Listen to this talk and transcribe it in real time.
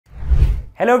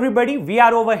Hello everybody, we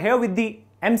are over here with the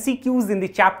MCQs in the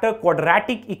chapter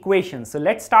quadratic equations. So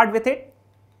let's start with it.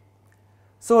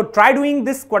 So try doing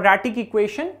this quadratic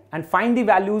equation and find the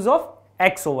values of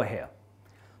x over here.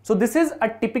 So this is a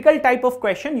typical type of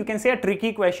question, you can say a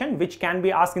tricky question which can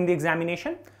be asked in the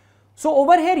examination. So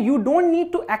over here you don't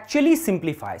need to actually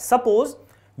simplify. Suppose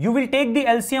you will take the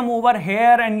LCM over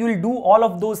here and you will do all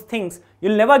of those things,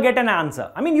 you'll never get an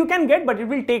answer. I mean you can get, but it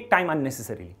will take time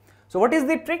unnecessarily. So what is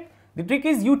the trick? The trick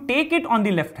is you take it on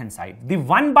the left hand side. The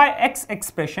 1 by x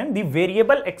expression, the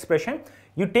variable expression,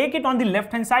 you take it on the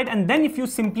left hand side, and then if you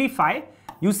simplify,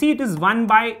 you see it is 1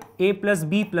 by a plus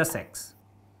b plus x.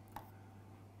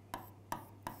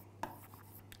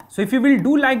 So if you will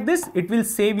do like this, it will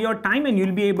save your time and you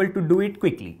will be able to do it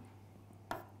quickly.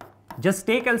 Just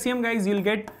take LCM guys, you will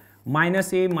get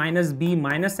minus a minus b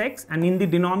minus x, and in the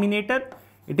denominator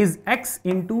it is x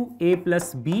into a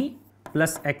plus b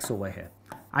plus x over here.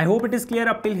 I hope it is clear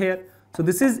up till here. So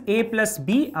this is a plus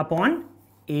b upon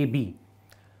ab.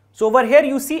 So over here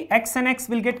you see x and x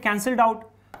will get cancelled out.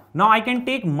 Now I can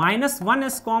take minus 1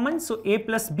 as common, so a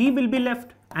plus b will be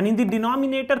left, and in the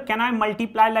denominator can I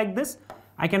multiply like this?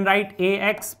 I can write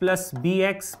ax plus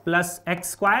bx plus x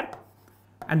square,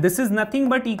 and this is nothing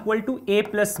but equal to a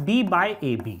plus b by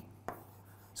ab.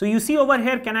 So you see over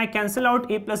here, can I cancel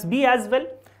out a plus b as well,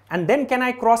 and then can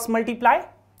I cross multiply?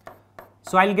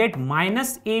 So I'll get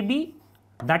minus ab,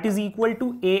 that is equal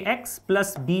to ax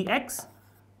plus bx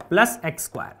plus x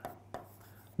square.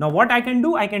 Now what I can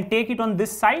do, I can take it on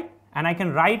this side and I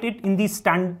can write it in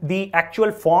the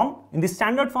actual form, in the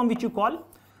standard form which you call.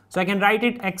 So I can write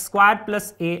it x square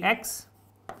plus ax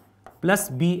plus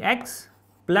bx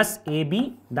plus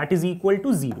ab, that is equal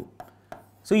to 0.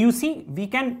 So you see we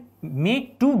can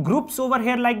make two groups over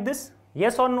here like this,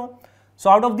 yes or no? So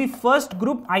out of the first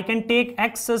group I can take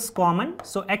x as common,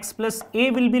 so x plus a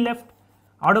will be left.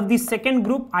 Out of the second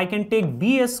group I can take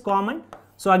b as common,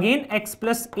 so again x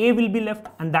plus a will be left,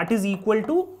 and that is equal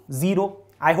to 0.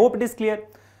 I hope it is clear.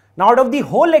 Now out of the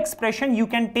whole expression you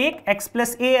can take x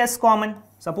plus a as common.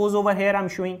 Suppose over here I am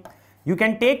showing, you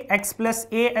can take x plus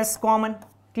a as common,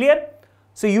 clear?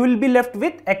 So you will be left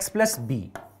with x plus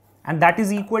b, and that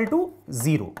is equal to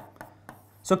 0.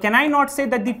 So can I not say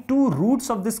that the two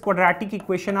roots of this quadratic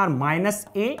equation are minus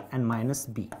a and minus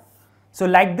b? So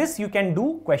like this you can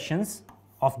do questions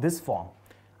of this form.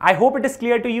 I hope it is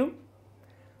clear to you.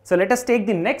 So let us take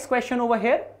the next question over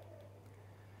here.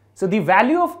 So the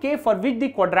value of k for which the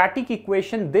quadratic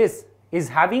equation this is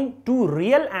having two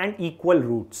real and equal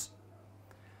roots.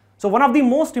 So one of the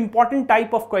most important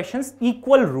type of questions,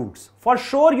 equal roots. For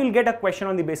sure you will get a question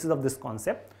on the basis of this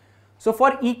concept. So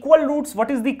for equal roots, what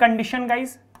is the condition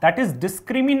guys? That is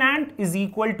discriminant is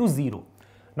equal to 0.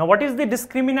 Now what is the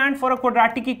discriminant for a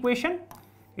quadratic equation?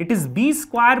 It is b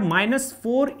square minus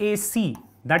 4ac,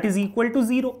 that is equal to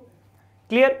 0.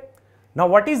 Clear? Now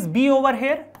what is b over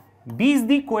here? B is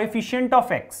the coefficient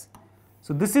of x.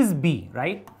 So this is b,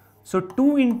 right? So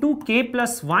 2 into k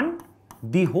plus 1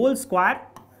 the whole square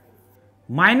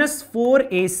minus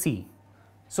 4ac.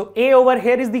 So a over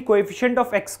here is the coefficient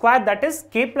of x square, that is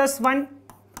k plus 1,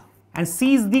 and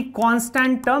c is the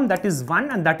constant term, that is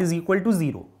 1, and that is equal to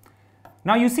 0.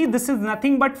 Now you see this is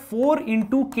nothing but 4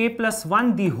 into k plus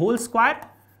 1 the whole square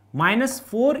minus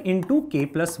 4 into k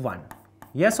plus 1.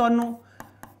 Yes or no?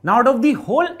 Now out of the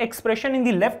whole expression in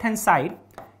the left hand side,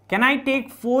 can I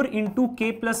take 4 into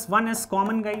k plus 1 as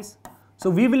common guys? So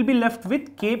we will be left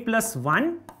with k plus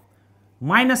 1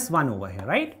 minus 1 over here,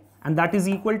 right? And that is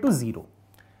equal to 0.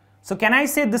 So can I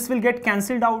say this will get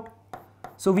cancelled out?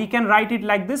 So we can write it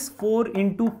like this, 4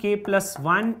 into k plus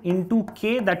 1 into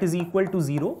k, that is equal to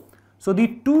 0. So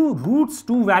the two roots,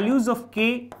 two values of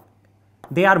k,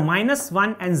 they are minus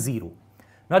 1 and 0.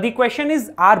 Now the question is,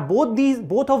 are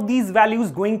both of these values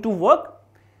going to work?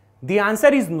 The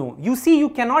answer is no. You see, you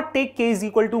cannot take k is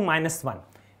equal to minus 1.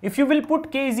 If you will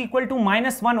put k is equal to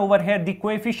minus 1 over here, the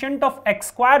coefficient of x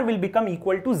square will become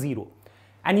equal to 0.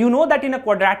 And you know that in a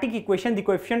quadratic equation, the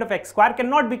coefficient of x square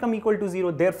cannot become equal to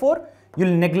 0. Therefore, you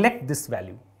will neglect this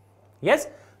value. Yes?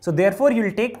 So therefore, you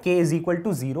will take k is equal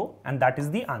to 0, and that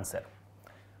is the answer.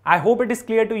 I hope it is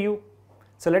clear to you.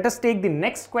 So let us take the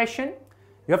next question.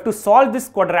 You have to solve this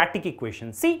quadratic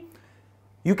equation. See,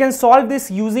 you can solve this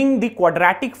using the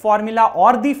quadratic formula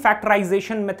or the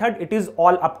factorization method. It is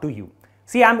all up to you.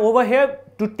 See, I am over here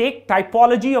to take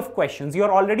typology of questions. You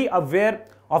are already aware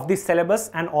of the syllabus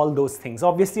and all those things.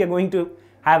 Obviously, you are going to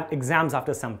have exams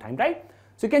after some time, right?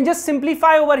 So you can just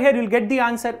simplify over here, you will get the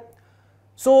answer.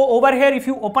 So over here, if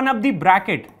you open up the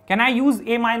bracket, can I use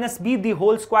a minus b the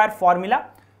whole square formula?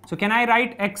 So can I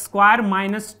write x square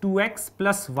minus 2x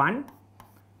plus 1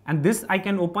 and this I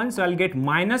can open, so I'll get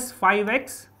minus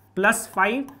 5x plus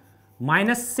 5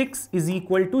 minus 6 is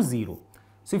equal to 0.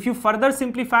 So if you further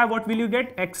simplify, what will you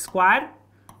get? X square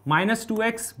minus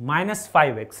 2x minus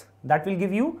 5x, that will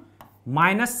give you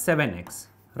minus 7x,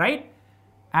 right?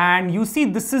 And you see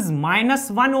this is minus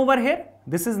 1 over here,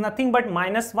 this is nothing but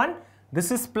minus 1,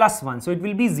 this is plus 1, so it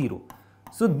will be 0.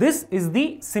 So this is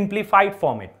the simplified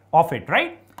format of it,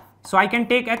 right? So I can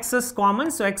take x as common,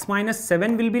 so x minus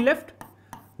 7 will be left.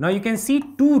 Now you can see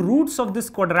two roots of this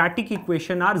quadratic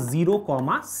equation are 0,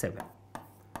 7.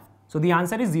 So the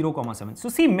answer is 0, 7. So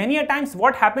see, many a times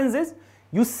what happens is,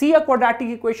 you see a quadratic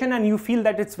equation and you feel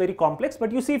that it's very complex,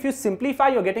 but you see if you simplify,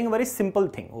 you're getting a very simple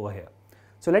thing over here.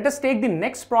 So let us take the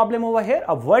next problem over here,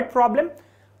 a word problem,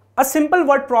 a simple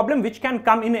word problem which can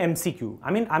come in MCQ.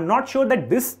 I mean, I'm not sure that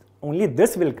only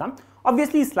this will come.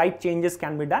 Obviously, slight changes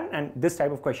can be done and this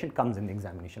type of question comes in the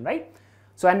examination, right?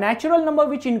 So a natural number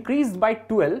which increased by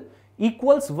 12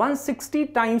 equals 160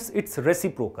 times its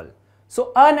reciprocal.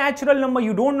 So a natural number,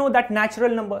 you don't know that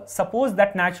natural number. Suppose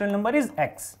that natural number is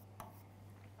x.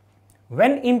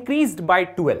 When increased by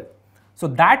 12, so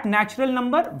that natural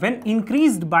number when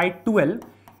increased by 12,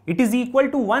 it is equal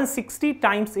to 160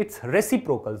 times its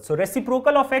reciprocal. So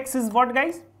reciprocal of x is what,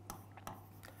 guys?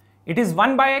 It is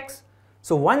 1 by x.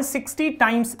 So 160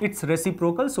 times its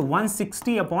reciprocal, so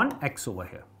 160 upon x over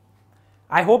here.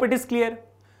 I hope it is clear.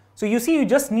 So you see, you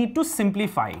just need to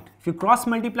simplify it. If you cross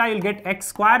multiply, you'll get x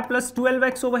square plus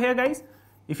 12x over here, guys.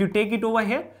 If you take it over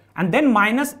here and then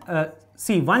minus,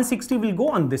 see, 160 will go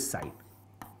on this side.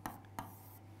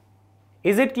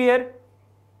 Is it clear?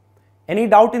 Any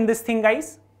doubt in this thing,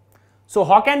 guys? So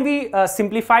how can we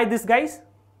simplify this, guys?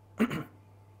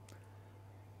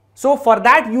 So for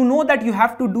that, you know that you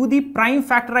have to do the prime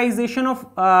factorization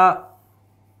of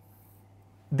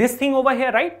this thing over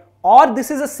here, right? Or this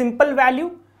is a simple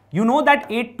value. You know that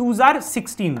 8 2s are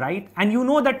 16, right? And you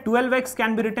know that 12x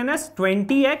can be written as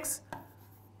 20x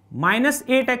minus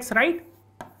 8x, right?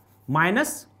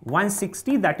 Minus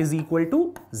 160, that is equal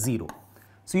to 0.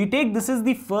 So you take, this is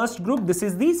the first group, this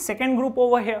is the second group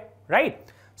over here,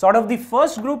 right? So out of the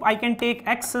first group, I can take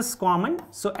x as common,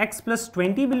 so x plus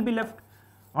 20 will be left.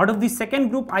 Out of the second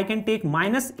group, I can take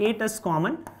minus 8 as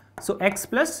common, so x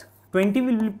plus 20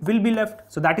 will be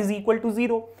left, so that is equal to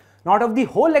 0. Now out of the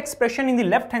whole expression in the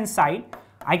left hand side,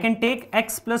 I can take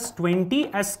x plus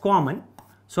 20 as common,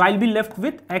 so I'll be left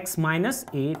with x minus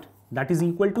 8, that is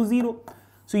equal to 0.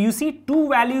 So you see, two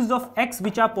values of x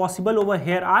which are possible over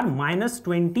here are minus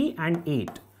 20 and 8.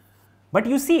 But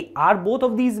you see, are both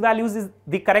of these values is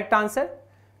the correct answer?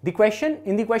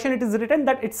 In the question it is written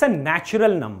that it's a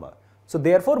natural number. So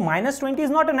therefore minus 20 is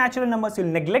not a natural number, so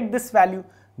you'll neglect this value.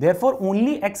 Therefore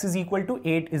only x is equal to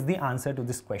 8 is the answer to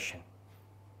this question.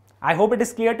 I hope it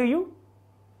is clear to you.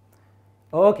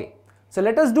 Okay, so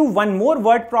let us do one more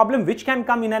word problem which can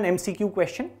come in an MCQ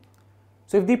question.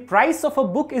 So if the price of a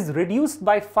book is reduced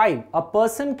by 5, a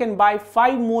person can buy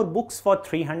 5 more books for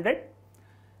 300.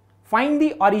 Find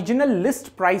the original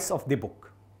list price of the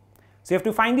book. So you have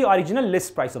to find the original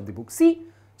list price of the book. See,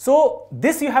 so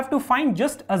this you have to find,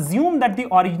 just assume that the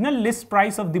original list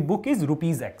price of the book is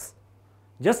rupees X.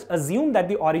 Just assume that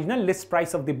the original list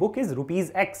price of the book is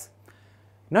rupees X.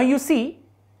 Now you see,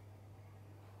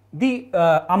 the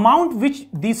amount which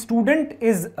the student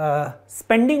is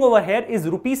spending over here is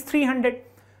rupees 300.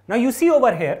 Now you see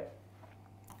over here,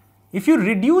 if you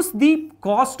reduce the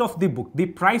cost of the book, the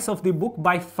price of the book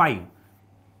by 5,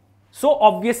 so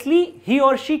obviously he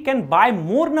or she can buy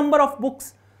more number of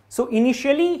books. So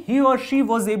initially he or she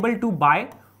was able to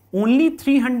buy only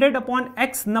 300 upon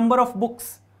X number of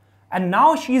books, and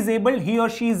now he or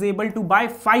she is able to buy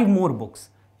 5 more books.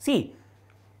 See,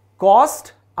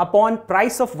 cost upon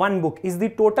price of one book is the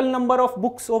total number of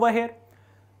books over here.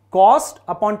 Cost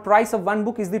upon price of one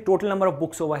book is the total number of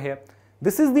books over here.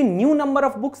 This is the new number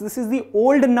of books, this is the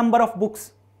old number of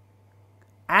books,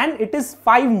 and it is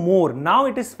 5 more. Now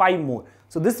it is 5 more.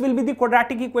 So this will be the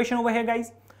quadratic equation over here,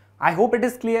 guys. I hope it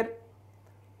is clear.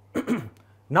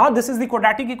 Now this is the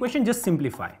quadratic equation, just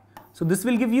simplify. So this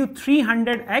will give you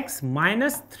 300x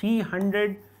minus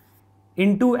 300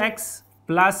 into x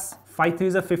plus 5 3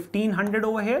 is a 1500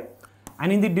 over here,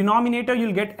 and in the denominator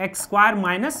you'll get x square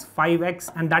minus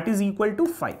 5x, and that is equal to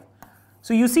 5.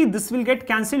 So you see, this will get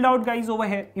cancelled out, guys, over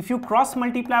here. If you cross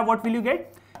multiply, what will you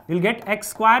get? You'll get x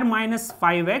square minus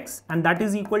 5x, and that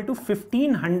is equal to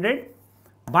 1500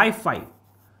 by 5.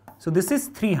 So this is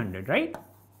 300, right?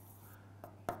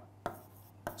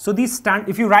 So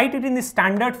if you write it in the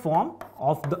standard form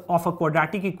of a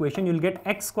quadratic equation, you'll get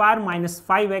x square minus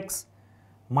 5x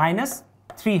minus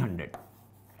 300,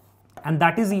 and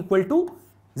that is equal to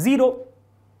 0.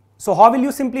 So how will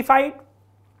you simplify it?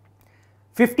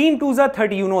 15 twos are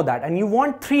 30, you know that, and you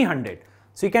want 300.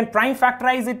 So you can prime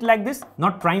factorize it like this,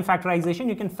 not prime factorization,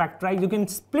 you can factorize, you can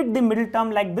split the middle term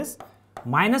like this,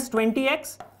 minus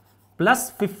 20x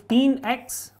plus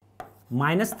 15x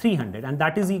minus 300, and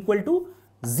that is equal to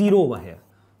 0 over here.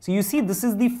 So you see, this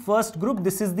is the first group,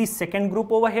 this is the second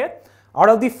group over here. Out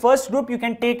of the first group, you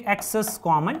can take x as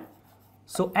common.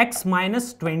 So x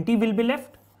minus 20 will be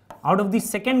left. Out of the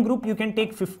second group, you can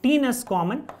take 15 as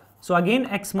common. So again,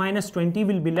 x minus 20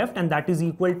 will be left, and that is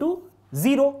equal to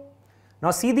 0.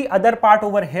 Now see the other part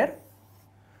over here.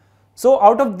 So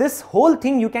out of this whole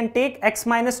thing, you can take x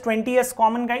minus 20 as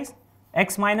common, guys.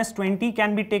 X minus 20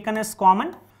 can be taken as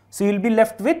common. So you will be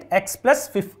left with x plus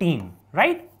 15,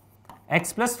 right?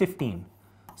 X plus 15.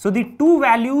 So the two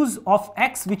values of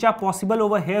x which are possible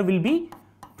over here will be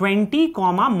 20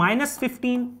 comma minus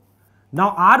 15.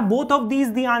 Now are both of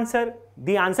these the answer?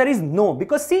 The answer is no,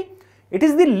 because see, it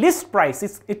is the list price.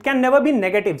 It can never be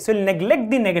negative. So you'll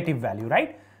neglect the negative value,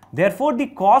 right? Therefore, the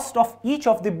cost of each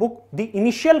of the book, the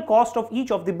initial cost of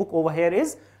each of the book over here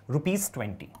is rupees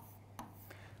 20.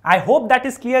 I hope that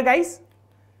is clear, guys.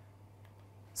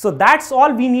 So that's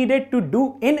all we needed to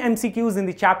do in MCQs in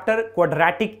the chapter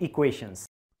quadratic equations.